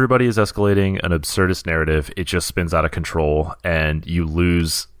 If everybody is escalating an absurdist narrative, it just spins out of control and you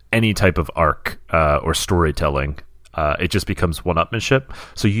lose any type of arc or storytelling. It just becomes one-upmanship.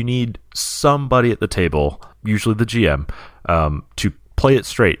 So you need somebody at the table, usually the GM, to play it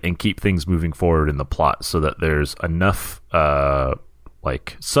straight and keep things moving forward in the plot so that there's enough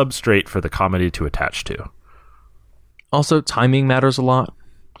substrate for the comedy to attach to. Also, timing matters a lot.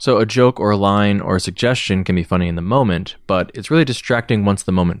 So a joke or a line or a suggestion can be funny in the moment, but it's really distracting once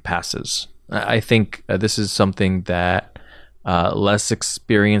the moment passes. I think this is something that less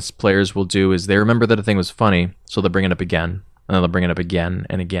experienced players will do is they remember that a thing was funny, so they'll bring it up again, and they'll bring it up again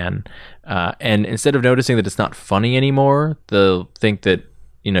and again. And instead of noticing that it's not funny anymore, they'll think that,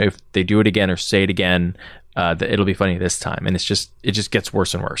 if they do it again or say it again, that it'll be funny this time. And it just gets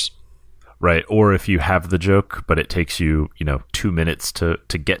worse and worse. Right. Or if you have the joke, but it takes you, 2 minutes to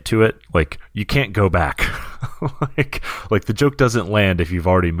get to it, you can't go back. like the joke doesn't land if you've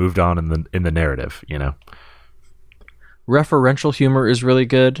already moved on in the narrative, Referential humor is really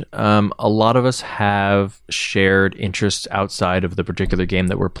good. A lot of us have shared interests outside of the particular game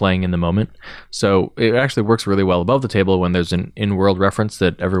that we're playing in the moment. So it actually works really well above the table when there's an in-world reference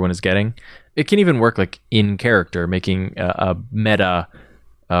that everyone is getting. It can even work in character, making a meta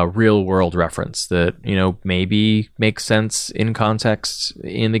real world reference that, maybe makes sense in context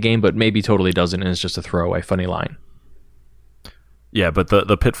in the game, but maybe totally doesn't, and it's just a throwaway funny line. Yeah, but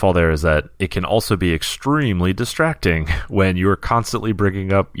the pitfall there is that it can also be extremely distracting when you're constantly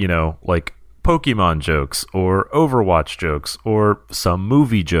bringing up, Pokemon jokes or Overwatch jokes or some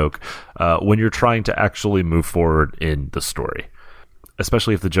movie joke when you're trying to actually move forward in the story,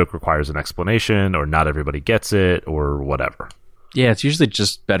 especially if the joke requires an explanation or not everybody gets it or whatever. Yeah, it's usually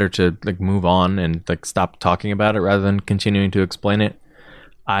just better to move on and stop talking about it rather than continuing to explain it.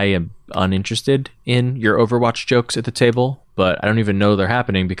 I am uninterested in your Overwatch jokes at the table, but I don't even know they're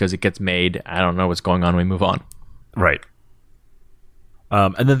happening because it gets made. I don't know what's going on. We move on. Right.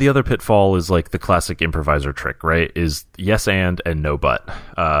 And then the other pitfall is the classic improviser trick, right? Is yes and no but.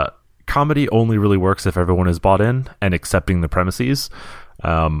 Comedy only really works if everyone is bought in and accepting the premises.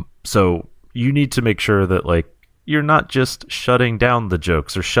 So you need to make sure that you're not just shutting down the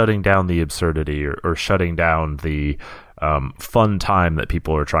jokes or shutting down the absurdity or shutting down the fun time that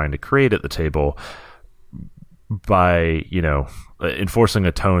people are trying to create at the table by, enforcing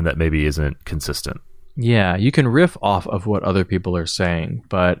a tone that maybe isn't consistent. Yeah, you can riff off of what other people are saying,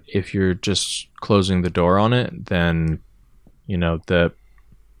 but if you're just closing the door on it, then,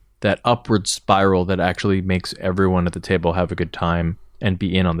 that upward spiral that actually makes everyone at the table have a good time and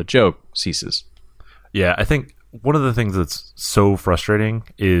be in on the joke ceases. Yeah, I think one of the things that's so frustrating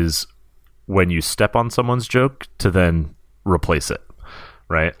is when you step on someone's joke to then replace it,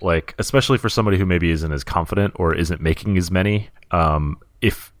 right? Especially for somebody who maybe isn't as confident or isn't making as many.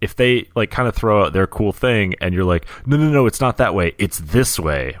 If they kind of throw out their cool thing and you're no, it's not that way. It's this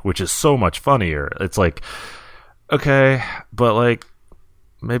way, which is so much funnier. It's okay, but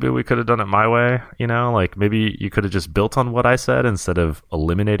maybe we could have done it my way, maybe you could have just built on what I said instead of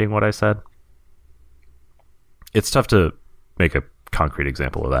eliminating what I said. It's tough to make a concrete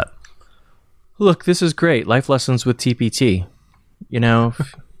example of that. Look, this is great. Life lessons with TPT.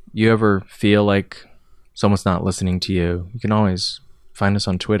 If you ever feel like someone's not listening to you, you can always find us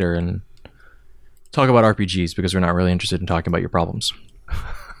on Twitter and talk about RPGs because we're not really interested in talking about your problems.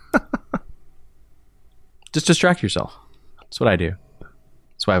 Just distract yourself. That's what I do.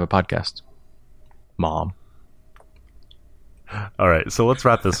 That's why I have a podcast. Mom. All right, so let's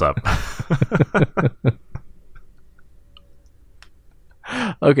wrap this up.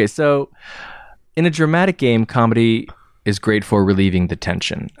 Okay, so in a dramatic game, comedy is great for relieving the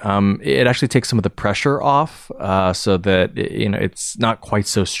tension. It actually takes some of the pressure off so that it's not quite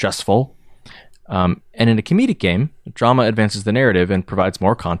so stressful. And in a comedic game, drama advances the narrative and provides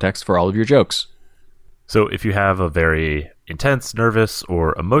more context for all of your jokes. So if you have a very intense, nervous,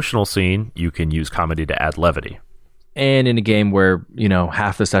 or emotional scene, you can use comedy to add levity. And in a game where,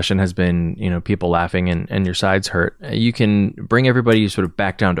 half the session has been, people laughing and your sides hurt, you can bring everybody sort of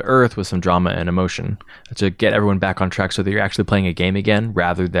back down to earth with some drama and emotion to get everyone back on track so that you're actually playing a game again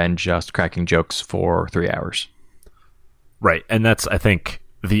rather than just cracking jokes for 3 hours. Right. And that's, I think,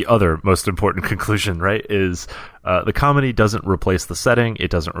 the other most important conclusion, right, is the comedy doesn't replace the setting, it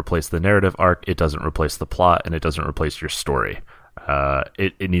doesn't replace the narrative arc, it doesn't replace the plot, and it doesn't replace your story.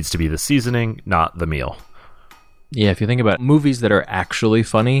 It needs to be the seasoning, not the meal. Yeah, if you think about movies that are actually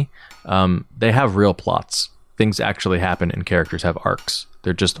funny, they have real plots. Things actually happen and characters have arcs.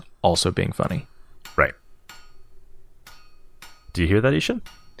 They're just also being funny. Right. Do you hear that, Ishan?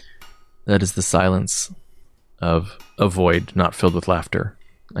 That is the silence of a void not filled with laughter.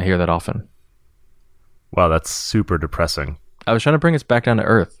 I hear that often. Wow, that's super depressing. I was trying to bring us back down to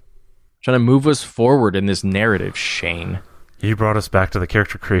earth. Trying to move us forward in this narrative, Shane. You brought us back to the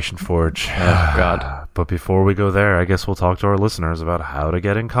Character Creation Forge. Oh, God. But before we go there, I guess we'll talk to our listeners about how to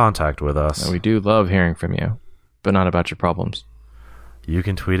get in contact with us. And we do love hearing from you, but not about your problems. You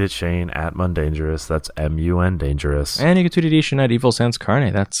can tweet at Shane at Mundangerous. That's M-U-N Dangerous. And you can tweet at Ishan at Evil Sans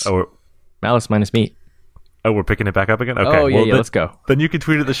Carne. That's malice minus meat. Oh, we're picking it back up again? Okay. Oh, yeah, let's go. Then you can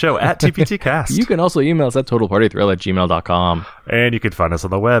tweet at the show at TPTcast. You can also email us at totalpartythrill@gmail.com. And you can find us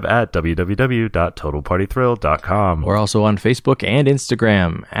on the web at www.totalpartythrill.com. We're also on Facebook and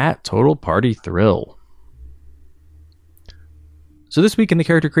Instagram at Total Party Thrill. So this week in the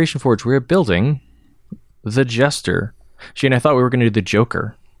Character Creation Forge, we're building the Jester. Shane, I thought we were going to do the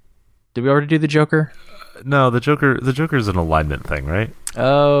Joker. Did we already do the Joker? No, the Joker's an alignment thing, right?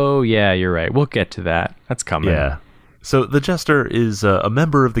 Oh, yeah, you're right. We'll get to that. That's coming. Yeah. So the Jester is a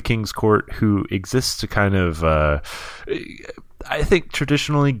member of the King's Court who exists to kind of, I think,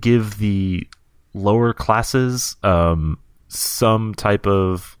 traditionally give the lower classes some type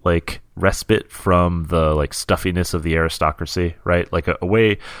of like respite from the like stuffiness of the aristocracy, right? Like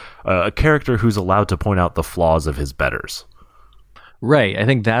a character who's allowed to point out the flaws of his betters. Right. I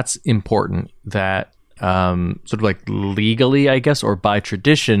think that's important that sort of like legally, I guess, or by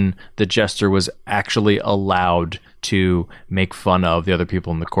tradition, the Jester was actually allowed to make fun of the other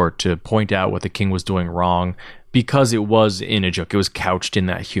people in the court, to point out what the king was doing wrong, because it was in a joke. It was couched in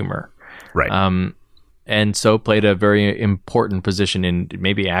that humor. Right. And so played a very important position in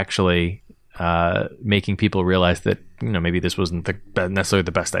maybe actually making people realize that, maybe this wasn't necessarily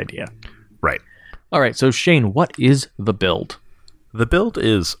the best idea. Right. All right. So Shane, what is the build? The build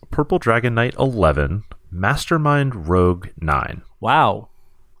is Purple Dragon Knight 11, Mastermind Rogue 9. Wow.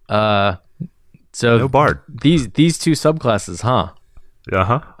 So no bard. These two subclasses, huh?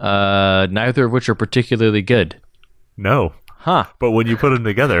 Uh-huh. Neither of which are particularly good. No. Huh. But when you put them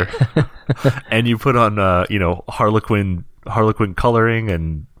together and you put on Harlequin coloring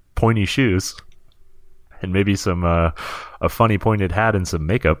and pointy shoes and maybe some a funny pointed hat and some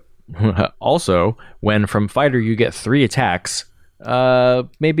makeup. Also, when from fighter you get 3 attacks,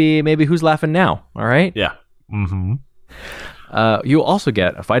 maybe who's laughing now? All right. Yeah. Mm-hmm. You'll also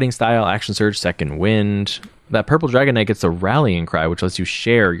get a fighting style, action surge, second wind. That Purple Dragon Knight gets a rallying cry, which lets you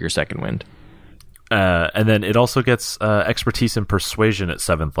share your second wind. And then it also gets expertise and persuasion at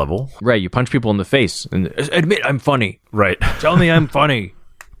 7th level. Right. You punch people in the face and admit I'm funny. Right. Tell me I'm funny.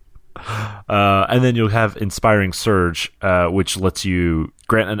 And then you'll have Inspiring Surge, which lets you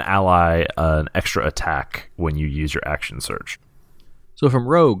grant an ally an extra attack when you use your action surge. So from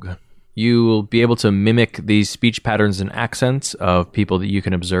Rogue, you will be able to mimic these speech patterns and accents of people that you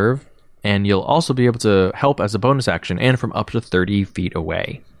can observe, and you'll also be able to help as a bonus action and from up to 30 feet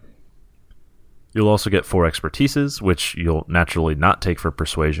away. You'll also get 4 expertises, which you'll naturally not take for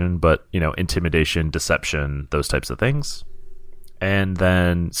persuasion, but, intimidation, deception, those types of things. And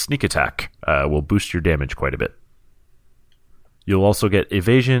then Sneak Attack will boost your damage quite a bit. You'll also get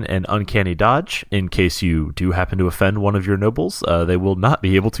Evasion and Uncanny Dodge. In case you do happen to offend one of your nobles, they will not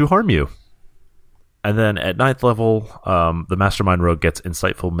be able to harm you. And then at 9th level, the Mastermind Rogue gets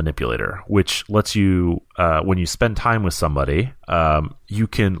Insightful Manipulator, which lets you, when you spend time with somebody, you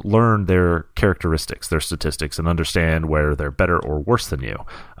can learn their characteristics, their statistics, and understand where they're better or worse than you.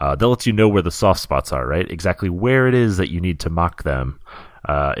 That lets you know where the soft spots are, right? Exactly where it is that you need to mock them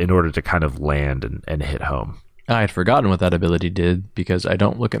in order to kind of land and hit home. I had forgotten what that ability did because I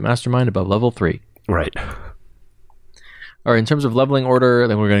don't look at Mastermind above level 3. Right. All right, in terms of leveling order,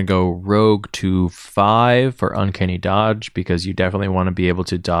 then we're going to go Rogue to 5 for Uncanny Dodge, because you definitely want to be able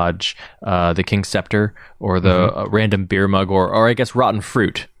to dodge the King's Scepter or the random beer mug or I guess rotten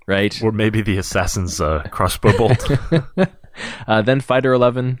fruit, right? Or maybe the Assassin's crossbow bolt. Then Fighter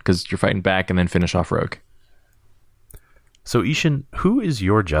 11, because you're fighting back, and then finish off Rogue. So Ishan, who is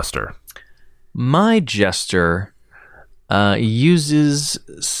your Jester? My Jester uses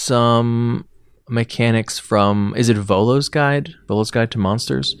some mechanics from, is it Volo's Guide? Volo's Guide to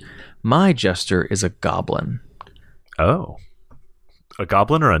Monsters? My Jester is a goblin. Oh. A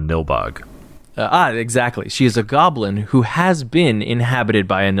goblin or a nilbog? Exactly. She is a goblin who has been inhabited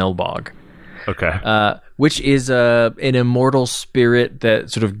by a nilbog. Okay. Which is an immortal spirit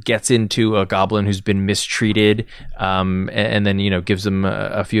that sort of gets into a goblin who's been mistreated, and then gives them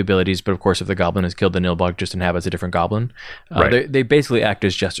a few abilities. But of course, if the goblin has killed the Nilbog, just inhabits a different goblin. Right. They basically act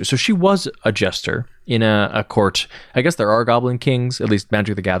as jesters. So she was a jester in a court. I guess there are goblin kings. At least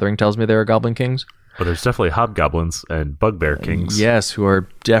Magic the Gathering tells me there are goblin kings. But there's definitely hobgoblins and bugbear kings. Yes, who are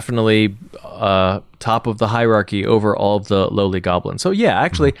definitely top of the hierarchy over all of the lowly goblins. So yeah,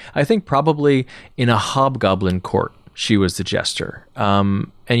 actually, I think probably in a hobgoblin court, she was the jester.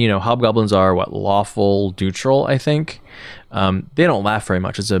 And hobgoblins are lawful neutral, I think. They don't laugh very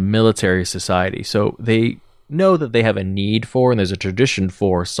much. It's a military society. So they know that they have a need for, and there's a tradition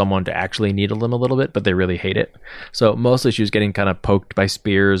for someone to actually needle them a little bit, but they really hate it. So mostly she was getting kind of poked by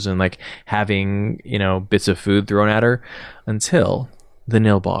spears and having, bits of food thrown at her until the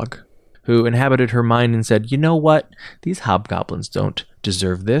Nilbog, who inhabited her mind and said, you know what? These hobgoblins don't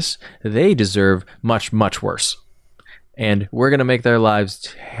deserve this. They deserve much, much worse. And we're going to make their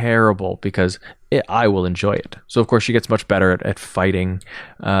lives terrible because I will enjoy it. So, of course, she gets much better at fighting,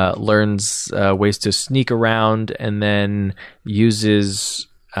 learns ways to sneak around, and then uses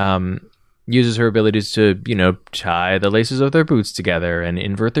her abilities to, tie the laces of their boots together and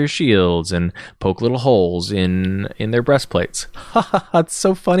invert their shields and poke little holes in their breastplates. It's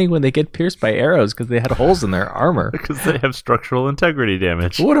so funny when they get pierced by arrows because they had holes in their armor. Because they have structural integrity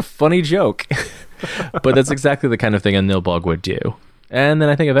damage. What a funny joke. But that's exactly the kind of thing a Nilbog would do. And then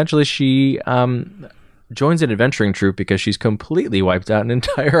I think eventually she joins an adventuring troupe because she's completely wiped out an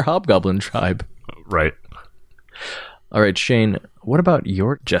entire hobgoblin tribe. Right. All right, Shane, what about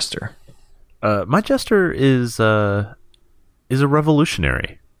your jester? My jester is a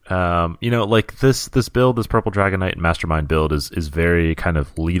revolutionary. This build, this Purple Dragon Knight Mastermind build is very kind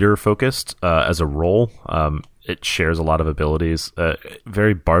of leader focused as a role. It shares a lot of abilities,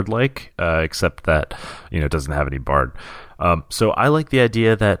 very bard-like, except that it doesn't have any bard. So I like the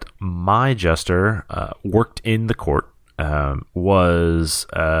idea that my jester worked in the court, was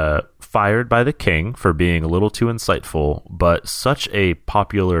fired by the king for being a little too insightful, but such a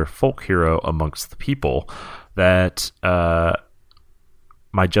popular folk hero amongst the people that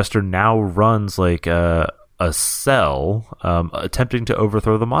my jester now runs a cell attempting to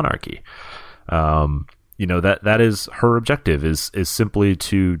overthrow the monarchy. That is her objective is simply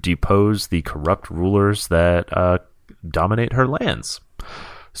to depose the corrupt rulers that dominate her lands.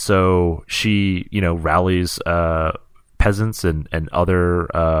 So she, rallies peasants and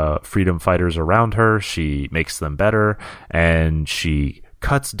other freedom fighters around her. She makes them better, and she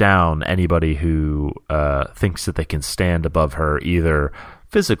cuts down anybody who thinks that they can stand above her, either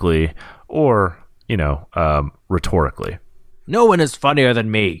physically or, rhetorically. No one is funnier than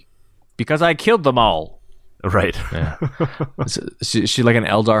me because I killed them all. Right. Yeah. She like an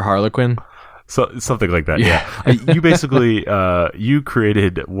Eldar Harlequin? So something like that, yeah. You basically, you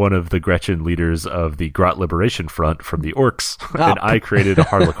created one of the Gretchen leaders of the Grot Liberation Front from the Orcs, and I created a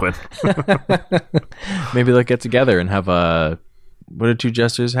Harlequin. Maybe they'll get together and have what do two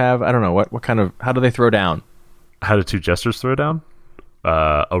jesters have? I don't know. What kind of, how do they throw down? How do two jesters throw down?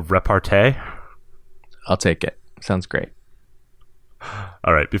 A repartee? I'll take it. Sounds great.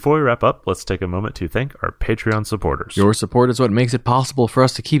 All right, before we wrap up, let's take a moment to thank our Patreon supporters. Your support is what makes it possible for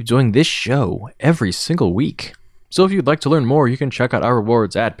us to keep doing this show every single week. So if you'd like to learn more, you can check out our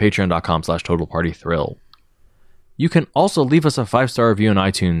rewards at patreon.com/totalpartythrill. You can also leave us a 5-star review on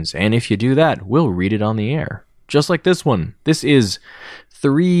iTunes, and if you do that, we'll read it on the air. Just like this one. This is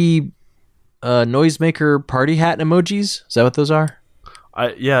 3 noisemaker party hat emojis. Is that what those are?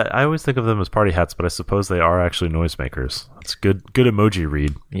 I always think of them as party hats, but I suppose they are actually noisemakers. That's good emoji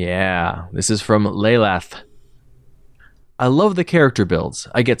read. Yeah, this is from Laylath. I love the character builds.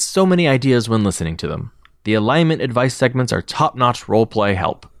 I get so many ideas when listening to them. The alignment advice segments are top-notch roleplay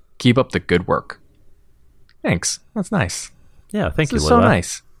help. Keep up the good work. Thanks. That's nice. Yeah, thank you, Laylath. So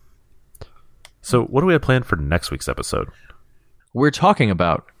nice. So what do we have planned for next week's episode? We're talking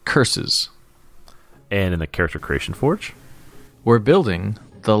about curses. And in the Character Creation Forge? We're building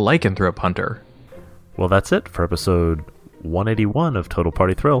the Lycanthrope Hunter. Well, that's it for episode 181 of Total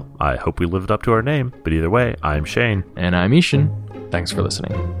Party Thrill. I hope we lived up to our name, but either way, I'm Shane. And I'm Ishan. Thanks for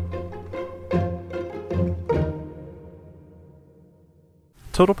listening.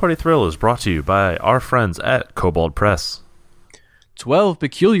 Total Party Thrill is brought to you by our friends at Kobold Press. 12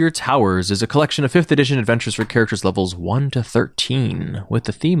 Peculiar Towers is a collection of 5th edition adventures for characters levels 1 to 13, with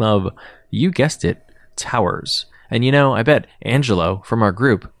the theme of, you guessed it, towers. And I bet Angelo from our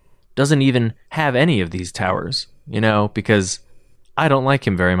group doesn't even have any of these towers, because I don't like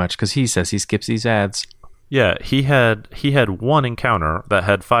him very much because he says he skips these ads. Yeah, he had one encounter that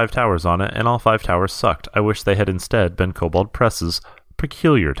had 5 towers on it, and all 5 towers sucked. I wish they had instead been Kobold Press's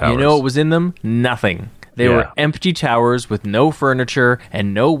peculiar towers. You know what was in them? Nothing. They were empty towers with no furniture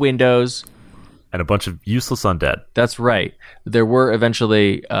and no windows. And a bunch of useless undead. That's right. There were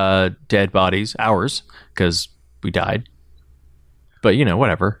eventually dead bodies, ours, because we died. But,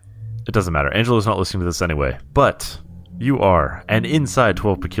 whatever. It doesn't matter. Angelo's not listening to this anyway. But you are, and inside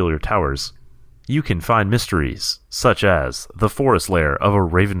 12 Peculiar Towers, you can find mysteries, such as the forest lair of a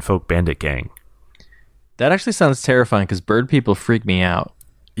Ravenfolk bandit gang. That actually sounds terrifying, because bird people freak me out.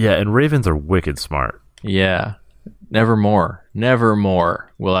 Yeah, and ravens are wicked smart. Yeah. Never more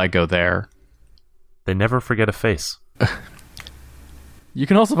will I go there. They never forget a face. You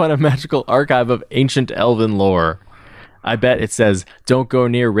can also find a magical archive of ancient elven lore. I bet it says, don't go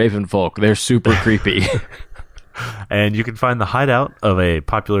near Ravenfolk. They're super creepy. And you can find the hideout of a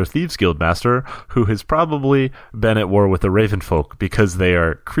popular Thieves Guild master who has probably been at war with the Ravenfolk because they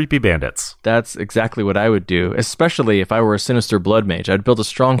are creepy bandits. That's exactly what I would do, especially if I were a sinister blood mage. I'd build a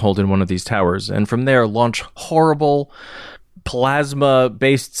stronghold in one of these towers, and from there launch horrible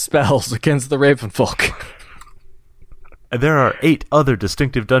plasma-based spells against the Ravenfolk. And there are 8 other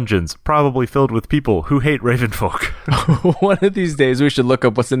distinctive dungeons, probably filled with people who hate Ravenfolk. One of these days we should look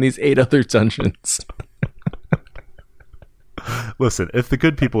up what's in these 8 other dungeons. Listen, if the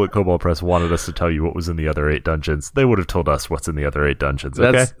good people at Kobold Press wanted us to tell you what was in the other 8 dungeons, they would have told us what's in the other 8 dungeons,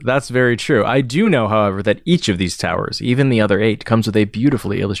 okay? That's very true. I do know, however, that each of these towers, even the other 8, comes with a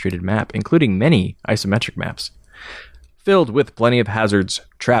beautifully illustrated map, including many isometric maps, filled with plenty of hazards,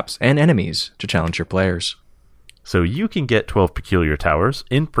 traps, and enemies to challenge your players. So you can get 12 Peculiar Towers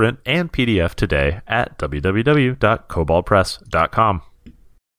in print and PDF today at www.koboldpress.com.